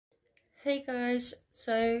Hey guys,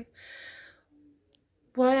 so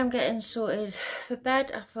while I'm getting sorted for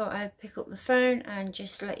bed, I thought I'd pick up the phone and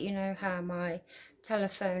just let you know how my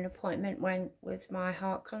telephone appointment went with my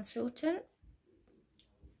heart consultant.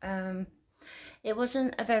 It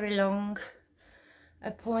wasn't a very long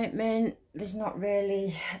appointment. There's not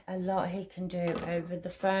really a lot he can do over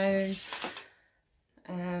the phone.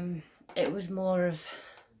 It was more of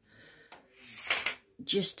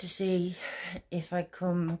just to see if I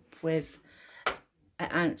come up with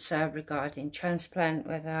an answer regarding transplant,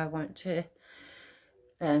 whether I want to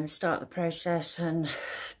start the process and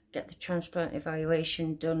get the transplant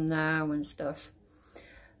evaluation done now and stuff.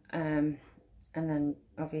 And then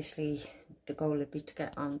obviously the goal would be to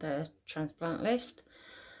get on the transplant list.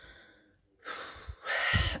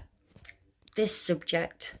 This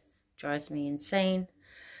subject drives me insane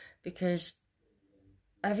because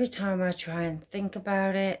every time I try and think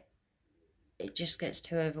about it, it just gets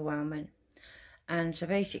too overwhelming. And so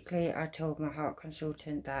basically I told my heart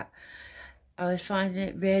consultant that I was finding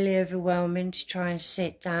it really overwhelming to try and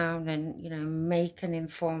sit down and, make an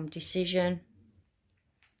informed decision.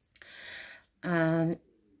 And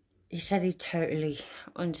he said he totally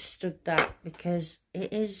understood that because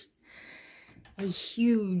it is a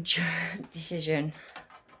huge decision,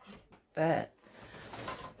 but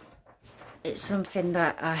it's something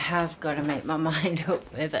that I have got to make my mind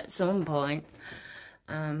up with at some point.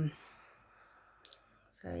 So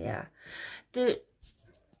yeah,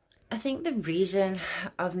 I think the reason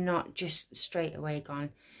I've not just straight away gone,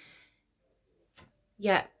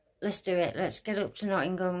 yeah, let's do it, let's get up to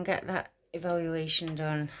Nottingham and get that evaluation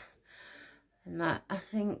done, and that, I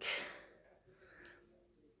think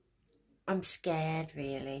I'm scared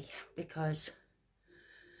really, because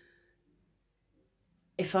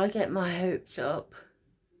if I get my hopes up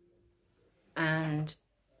and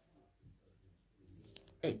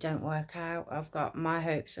it don't work out, I've got my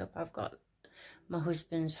hopes up, I've got my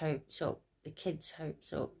husband's hopes up, the kids'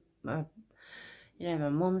 hopes up, my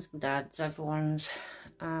mum's, my dad's, everyone's.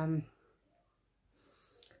 So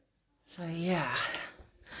yeah.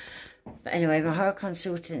 But anyway, my heart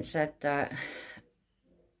consultant said that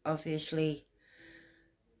obviously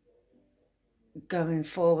going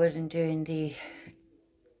forward and doing the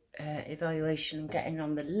evaluation and getting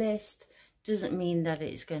on the list doesn't mean that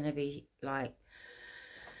it's going to be like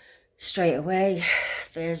straight away.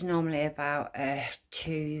 There's normally about a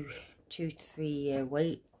 2 to 3 year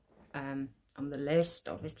wait on the list.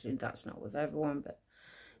 Obviously that's not with everyone, but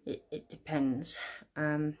it depends.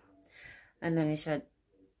 And then he said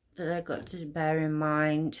that I've got to bear in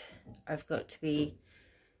mind I've got to be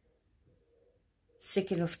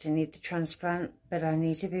sick enough to need the transplant, but I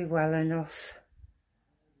need to be well enough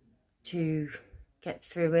to get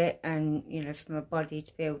through it, and for my body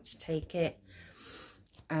to be able to take it.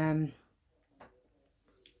 And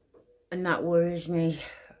that worries me.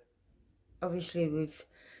 Obviously with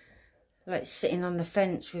like sitting on the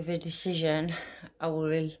fence with a decision, I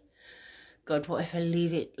worry, God, what if I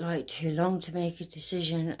leave it like too long to make a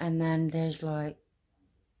decision, and then there's like,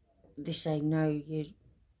 they say no,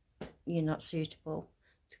 you're not suitable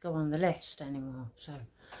to go on the list anymore. So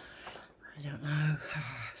I don't know.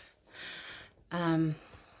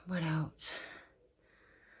 What else?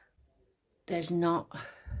 There's not,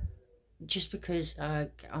 just because I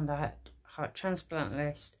get on the heart transplant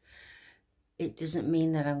list, it doesn't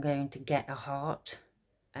mean that I'm going to get a heart.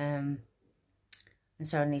 And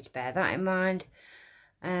so I need to bear that in mind.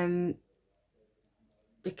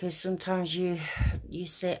 Because sometimes you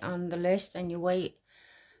sit on the list and you wait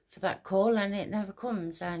for that call and it never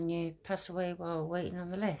comes, and you pass away while waiting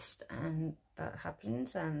on the list, and that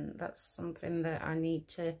happens, and that's something that I need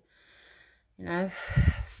to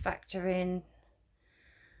factor in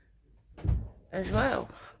as well.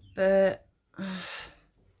 But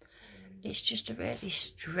it's just a really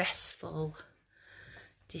stressful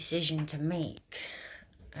decision to make,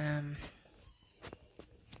 and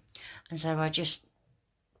so I just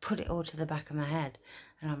put it all to the back of my head,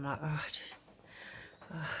 and I'm like,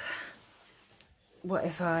 what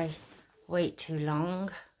if I wait too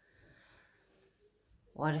long?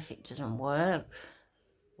 What if it doesn't work?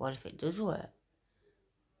 What if it does work?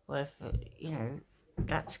 What if it,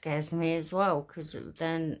 that scares me as well, because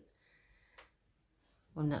then,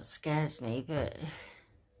 well, that scares me, but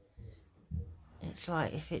it's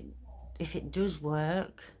like if it does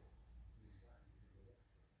work,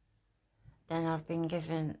 then I've been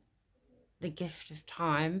given the gift of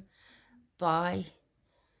time by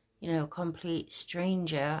a complete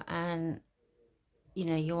stranger, and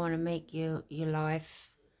you want to make your life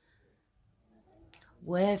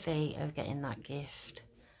worthy of getting that gift.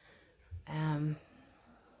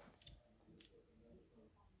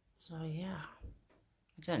 So yeah,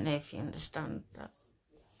 I don't know if you understand that.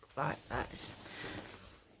 Like that,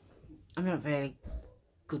 I'm not very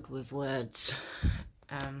good with words.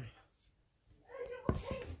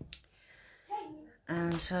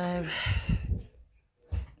 And so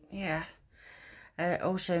yeah, I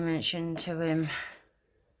also mentioned to him,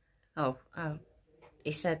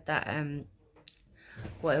 he said that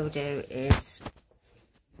what he'll do is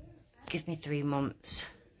give me 3 months,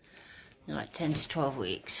 like 10 to 12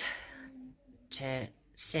 weeks, to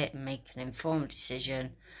sit and make an informed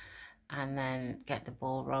decision, and then get the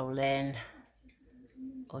ball rolling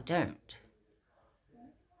or don't.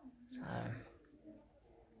 So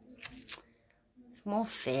it's more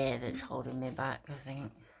fear that's holding me back, I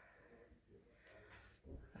think.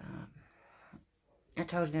 I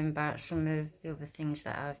told him about some of the other things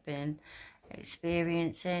that I've been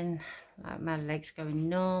experiencing, like my legs going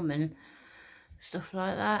numb and stuff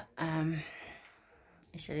like that.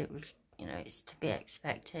 He said it was, you know, it's to be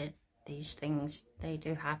expected. These things, they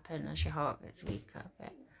do happen as your heart gets weaker,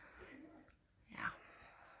 but yeah,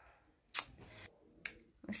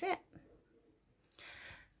 that's it.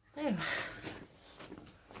 So,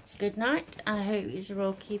 good night. I hope you're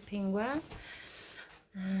all keeping well,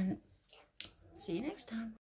 and see you next time.